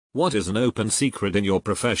What is an open secret in your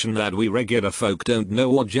profession that we regular folk don't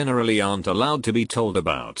know or generally aren't allowed to be told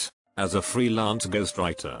about? As a freelance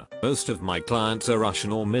ghostwriter, most of my clients are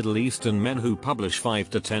Russian or Middle Eastern men who publish 5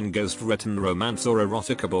 to 10 ghost-written romance or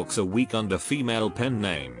erotica books a week under female pen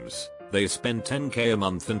names. They spend 10k a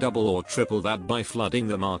month and double or triple that by flooding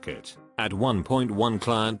the market. At one point one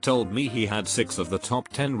client told me he had 6 of the top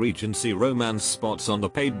 10 Regency romance spots on the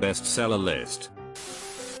paid bestseller list.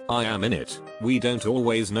 I am in it. We don't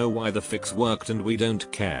always know why the fix worked and we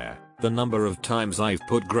don't care. The number of times I've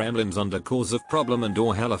put gremlins under cause of problem and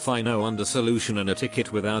or hell if I know under solution in a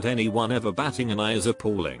ticket without anyone ever batting an eye is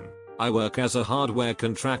appalling. I work as a hardware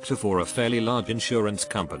contractor for a fairly large insurance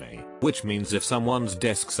company, which means if someone's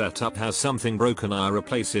desk setup has something broken I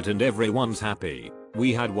replace it and everyone's happy.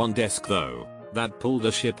 We had one desk though that pulled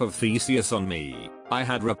a ship of Theseus on me. I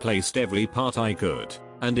had replaced every part I could,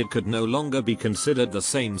 and it could no longer be considered the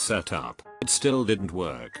same setup. It still didn't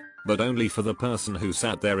work, but only for the person who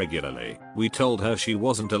sat there regularly. We told her she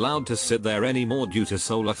wasn't allowed to sit there anymore due to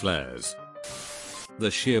solar flares. The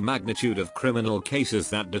sheer magnitude of criminal cases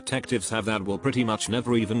that detectives have that will pretty much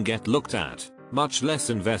never even get looked at, much less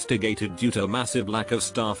investigated due to a massive lack of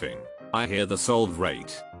staffing. I hear the solve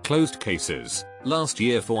rate, closed cases, last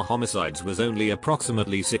year for homicides was only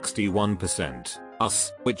approximately 61%.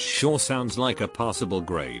 Which sure sounds like a passable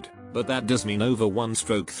grade, but that does mean over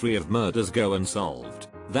 1/3 of murders go unsolved.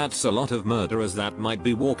 That's a lot of murderers that might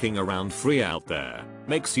be walking around free out there.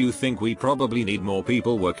 Makes you think we probably need more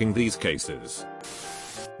people working these cases.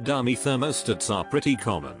 Dummy thermostats are pretty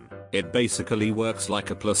common. It basically works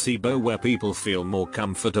like a placebo where people feel more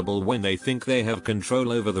comfortable when they think they have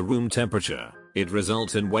control over the room temperature. It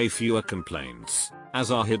results in way fewer complaints,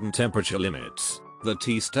 as are hidden temperature limits. The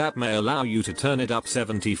T-stat may allow you to turn it up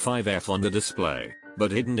 75°F on the display,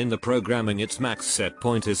 but hidden in the programming its max set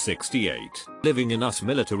point is 68. Living in us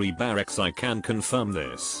military barracks I can confirm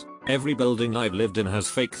this. Every building I've lived in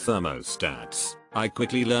has fake thermostats. I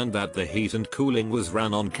quickly learned that the heat and cooling was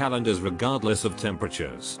run on calendars regardless of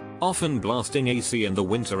temperatures, often blasting AC in the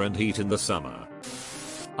winter and heat in the summer.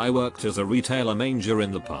 I worked as a retailer manager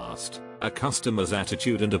in the past. A customer's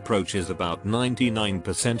attitude and approach is about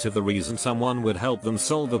 99% of the reason someone would help them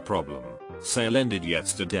solve a problem. Sale ended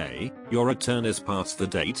yesterday, your return is past the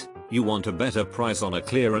date, you want a better price on a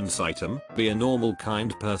clearance item, be a normal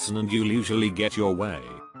kind person and you'll usually get your way.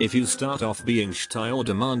 If you start off being shy or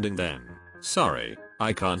demanding then, sorry,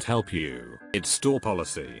 I can't help you. It's store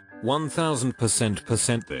policy.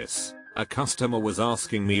 1000% this. A customer was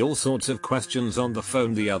asking me all sorts of questions on the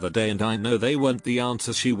phone the other day and I know they weren't the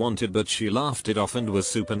answers she wanted but she laughed it off and was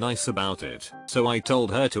super nice about it. So I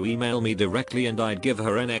told her to email me directly and I'd give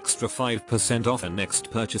her an extra 5% off her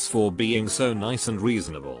next purchase for being so nice and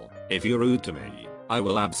reasonable. If you're rude to me, I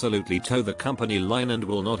will absolutely toe the company line and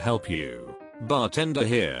will not help you. Bartender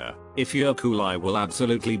here, if you're cool I will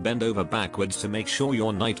absolutely bend over backwards to make sure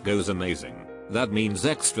your night goes amazing. That means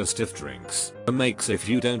extra stiff drinks, makes if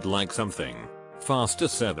you don't like something, faster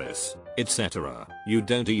service, etc. You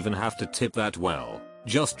don't even have to tip that well.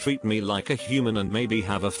 Just treat me like a human and maybe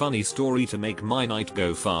have a funny story to make my night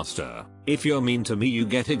go faster. If you're mean to me you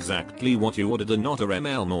get exactly what you ordered and not a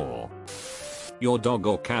ml more. Your dog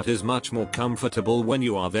or cat is much more comfortable when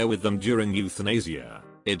you are there with them during euthanasia.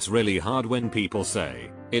 It's really hard when people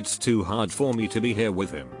say, it's too hard for me to be here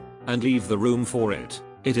with him, and leave the room for it.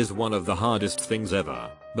 It is one of the hardest things ever,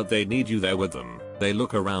 but they need you there with them. They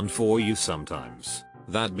look around for you sometimes.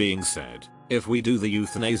 That being said, if we do the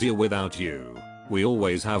euthanasia without you, we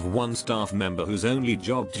always have one staff member whose only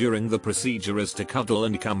job during the procedure is to cuddle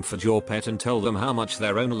and comfort your pet and tell them how much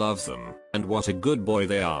their owner loves them, and what a good boy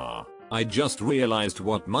they are. I just realized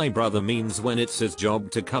what my brother means when it's his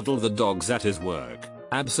job to cuddle the dogs at his work.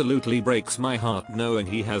 Absolutely breaks my heart knowing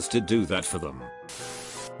he has to do that for them.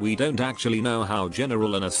 We don't actually know how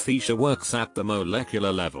general anesthesia works at the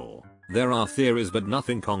molecular level. There are theories but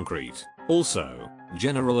nothing concrete. Also,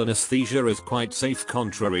 general anesthesia is quite safe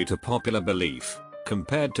contrary to popular belief.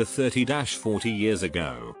 Compared to 30-40 years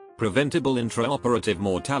ago, preventable intraoperative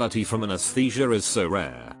mortality from anesthesia is so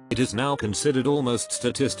rare, it is now considered almost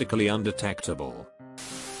statistically undetectable.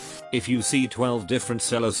 If you see 12 different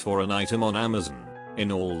sellers for an item on Amazon,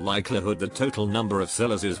 in all likelihood the total number of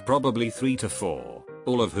sellers is probably 3 to 4.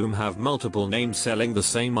 All of whom have multiple names selling the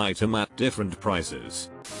same item at different prices.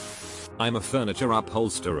 I'm a furniture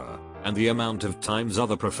upholsterer, and the amount of times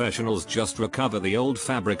other professionals just recover the old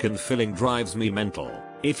fabric and filling drives me mental.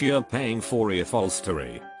 If you're paying for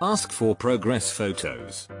upholstery, ask for progress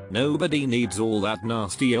photos. Nobody needs all that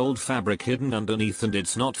nasty old fabric hidden underneath and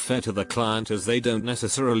it's not fair to the client as they don't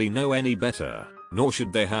necessarily know any better, nor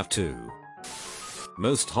should they have to.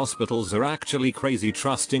 Most hospitals are actually crazy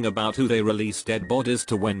trusting about who they release dead bodies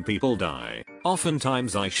to when people die.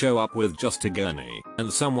 Oftentimes I show up with just a gurney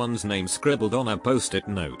and someone's name scribbled on a post-it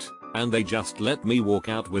note, and they just let me walk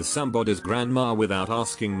out with somebody's grandma without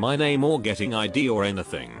asking my name or getting ID or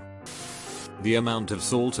anything. The amount of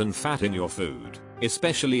salt and fat in your food,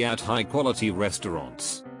 especially at high quality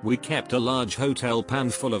restaurants. We kept a large hotel pan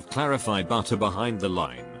full of clarified butter behind the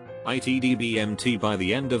line. ITDBMT by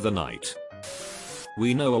the end of the night.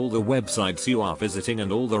 We know all the websites you are visiting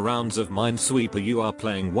and all the rounds of Minesweeper you are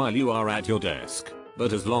playing while you are at your desk.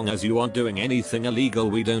 But as long as you aren't doing anything illegal,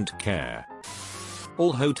 we don't care.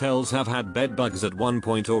 All hotels have had bed bugs at one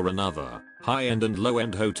point or another. High-end and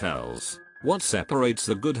low-end hotels. What separates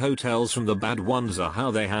the good hotels from the bad ones are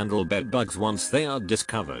how they handle bed bugs once they are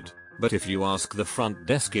discovered. But if you ask the front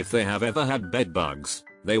desk if they have ever had bed bugs,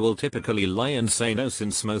 they will typically lie and say no,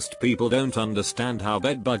 since most people don't understand how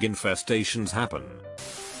bed bug infestations happen.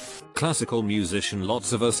 Classical musician,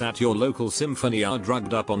 lots of us at your local symphony are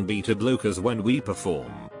drugged up on beta blockers when we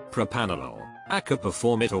perform. Propranolol, Aka,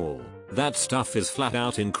 perform it all. That stuff is flat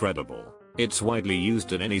out incredible. It's widely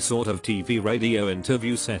used in any sort of TV radio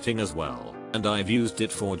interview setting as well, and I've used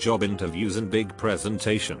it for job interviews and big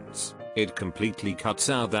presentations. It completely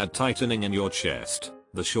cuts out that tightening in your chest,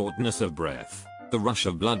 the shortness of breath, the rush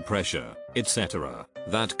of blood pressure, etc.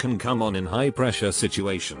 that can come on in high pressure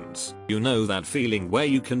situations. You know that feeling where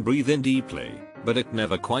you can breathe in deeply, but it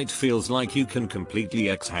never quite feels like you can completely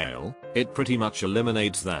exhale? It pretty much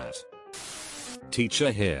eliminates that.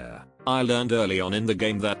 Teacher here. I learned early on in the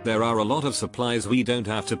game that there are a lot of supplies we don't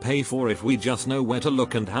have to pay for if we just know where to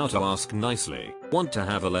look and how to ask nicely. Want to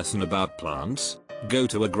have a lesson about plants? Go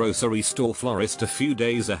to a grocery store florist a few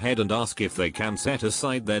days ahead and ask if they can set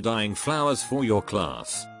aside their dying flowers for your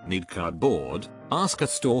class. Need cardboard? Ask a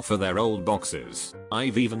store for their old boxes.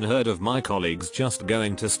 I've even heard of my colleagues just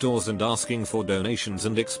going to stores and asking for donations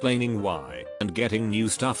and explaining why, and getting new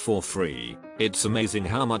stuff for free. It's amazing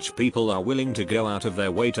how much people are willing to go out of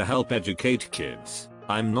their way to help educate kids.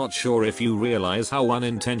 I'm not sure if you realize how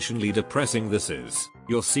unintentionally depressing this is.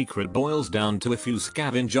 Your secret boils down to if you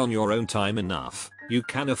scavenge on your own time enough, you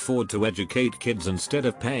can afford to educate kids instead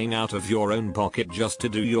of paying out of your own pocket just to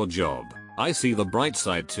do your job. I see the bright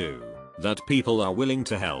side too, that people are willing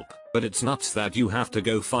to help, but it's nuts that you have to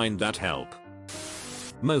go find that help.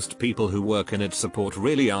 Most people who work in its support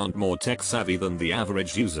really aren't more tech savvy than the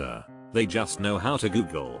average user. They just know how to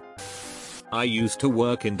Google. I used to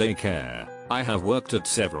work in daycare. I have worked at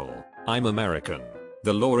several. I'm American.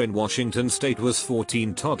 The law in Washington state was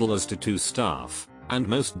 14 toddlers to 2 staff, and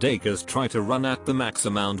most daycares try to run at the max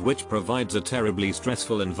amount, which provides a terribly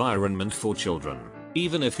stressful environment for children.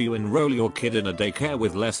 Even if you enroll your kid in a daycare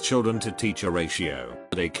with less children to teacher ratio,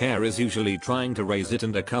 daycare is usually trying to raise it,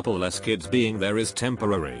 and a couple less kids being there is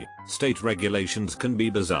temporary. State regulations can be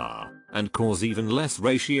bizarre and cause even less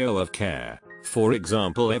ratio of care. For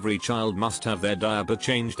example, every child must have their diaper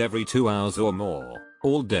changed every 2 hours or more,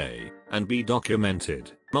 all day, and be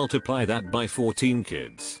documented. Multiply that by 14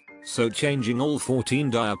 kids. So changing all 14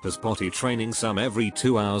 diapers, potty training some every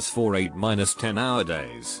 2 hours for 8-10 hour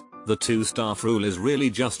days. The 2 staff rule is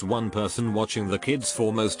really just one person watching the kids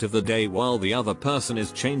for most of the day while the other person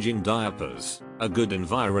is changing diapers. A good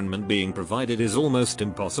environment being provided is almost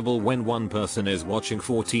impossible when one person is watching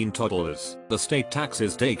 14 toddlers. The state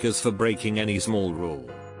taxes daycares for breaking any small rule,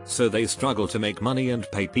 so they struggle to make money and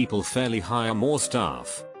pay people fairly, hire more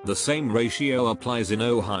staff. The same ratio applies in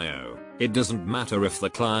Ohio. It doesn't matter if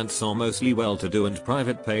the clients are mostly well-to-do and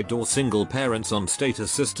private paid or single parents on state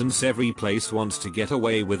assistance, every place wants to get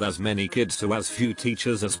away with as many kids to as few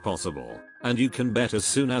teachers as possible. And you can bet as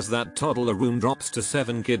soon as that toddler room drops to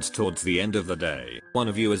 7 kids towards the end of the day, one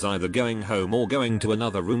of you is either going home or going to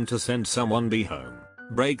another room to send someone be home.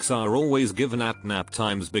 Breaks are always given at nap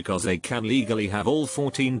times because they can legally have all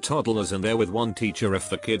 14 toddlers in there with one teacher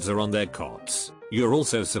if the kids are on their cots. You're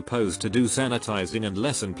also supposed to do sanitizing and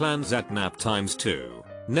lesson plans at nap times too.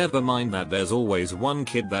 Never mind that there's always one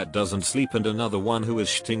kid that doesn't sleep and another one who is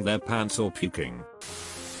shitting their pants or puking.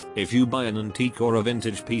 If you buy an antique or a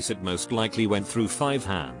vintage piece, it most likely went through 5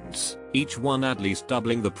 hands, each one at least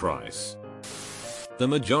doubling the price. The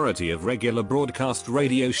majority of regular broadcast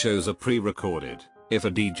radio shows are pre-recorded. If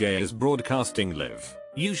a DJ is broadcasting live,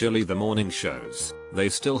 usually the morning shows, they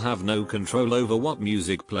still have no control over what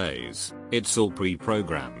music plays. It's all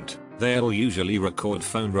pre-programmed. They'll usually record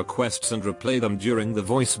phone requests and replay them during the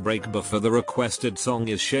voice break before the requested song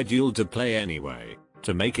is scheduled to play anyway,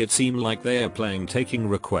 to make it seem like they are playing taking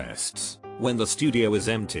requests. When the studio is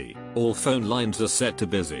empty, all phone lines are set to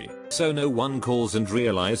busy, so no one calls and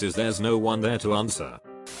realizes there's no one there to answer.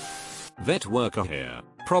 Vet worker here.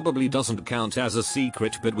 Probably doesn't count as a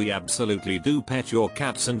secret, but we absolutely do pet your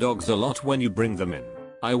cats and dogs a lot when you bring them in.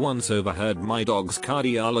 I once overheard my dog's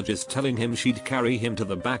cardiologist telling him she'd carry him to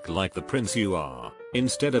the back like the prince you are,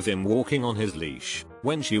 instead of him walking on his leash,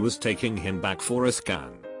 when she was taking him back for a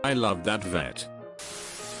scan. I loved that vet.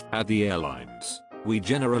 At the airlines, we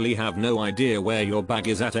generally have no idea where your bag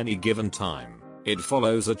is at any given time. It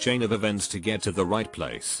follows a chain of events to get to the right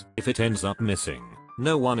place. If it ends up missing,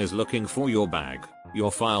 no one is looking for your bag.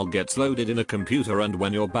 Your file gets loaded in a computer, and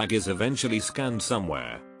when your bag is eventually scanned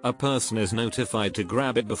somewhere, a person is notified to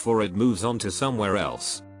grab it before it moves on to somewhere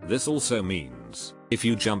else. This also means, if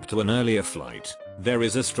you jump to an earlier flight, there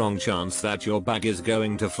is a strong chance that your bag is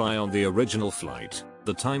going to fly on the original flight.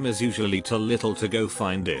 The time is usually too little to go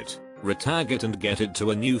find it, retag it and get it to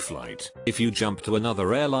a new flight. If you jump to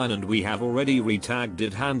another airline and we have already retagged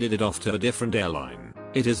it, handed it off to a different airline,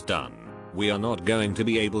 it is done. We are not going to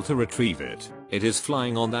be able to retrieve it. It is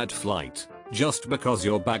flying on that flight. Just because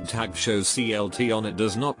your bag tag shows CLT on it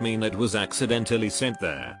does not mean it was accidentally sent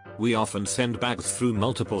there. We often send bags through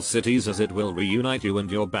multiple cities, as it will reunite you and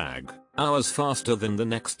your bag hours faster than the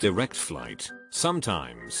next direct flight.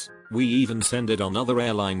 Sometimes, we even send it on other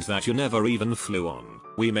airlines that you never even flew on.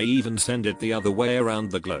 We may even send it the other way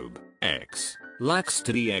around the globe. X. Lax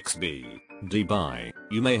to DXB. Dubai.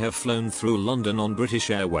 You may have flown through London on British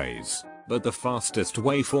Airways, but the fastest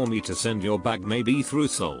way for me to send your bag may be through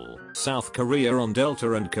Seoul, South Korea on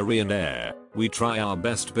Delta and Korean Air. We try our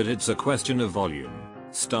best, but it's a question of volume,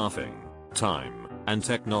 staffing, time, and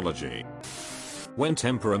technology. When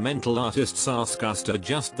temperamental artists ask us to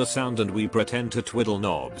adjust the sound and we pretend to twiddle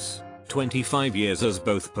knobs. 25 years as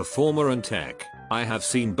both performer and tech, I have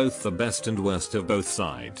seen both the best and worst of both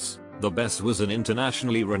sides. The best was an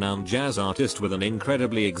internationally renowned jazz artist with an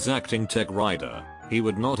incredibly exacting tech rider. He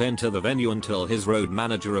would not enter the venue until his road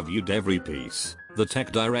manager reviewed every piece. The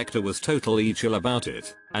tech director was totally chill about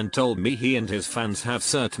it, and told me he and his fans have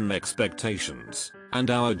certain expectations,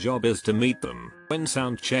 and our job is to meet them. When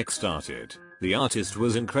sound check started, the artist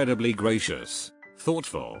was incredibly gracious,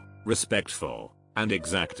 thoughtful, respectful, and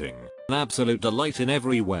exacting. An absolute delight in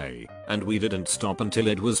every way, and we didn't stop until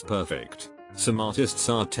it was perfect. Some artists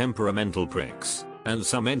are temperamental pricks, and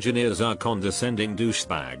some engineers are condescending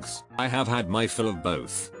douchebags. I have had my fill of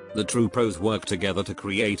both. The true pros work together to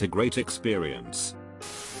create a great experience.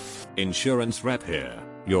 Insurance rep here.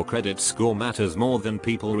 Your credit score matters more than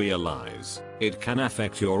people realize. It can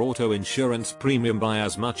affect your auto insurance premium by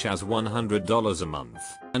as much as $100 a month.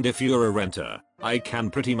 And if you're a renter, I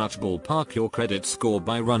can pretty much ballpark your credit score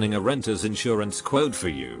by running a renter's insurance quote for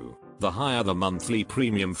you. The higher the monthly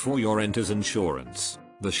premium for your renter's insurance,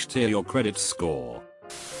 the shittier your credit score.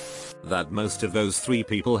 That most of those 3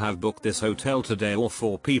 people have booked this hotel today, or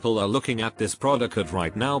 4 people are looking at this product at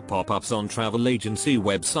right now. Pop-ups on travel agency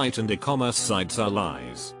website and e-commerce sites are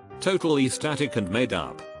lies. Totally static and made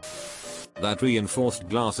up. That reinforced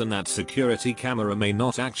glass and that security camera may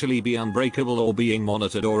not actually be unbreakable or being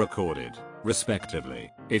monitored or recorded,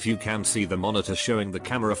 respectively. If you can see the monitor showing the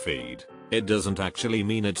camera feed, it doesn't actually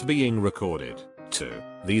mean it's being recorded. 2.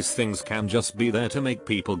 These things can just be there to make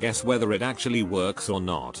people guess whether it actually works or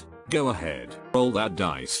not. Go ahead, roll that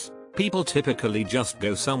dice. People typically just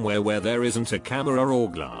go somewhere where there isn't a camera or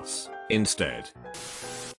glass, instead.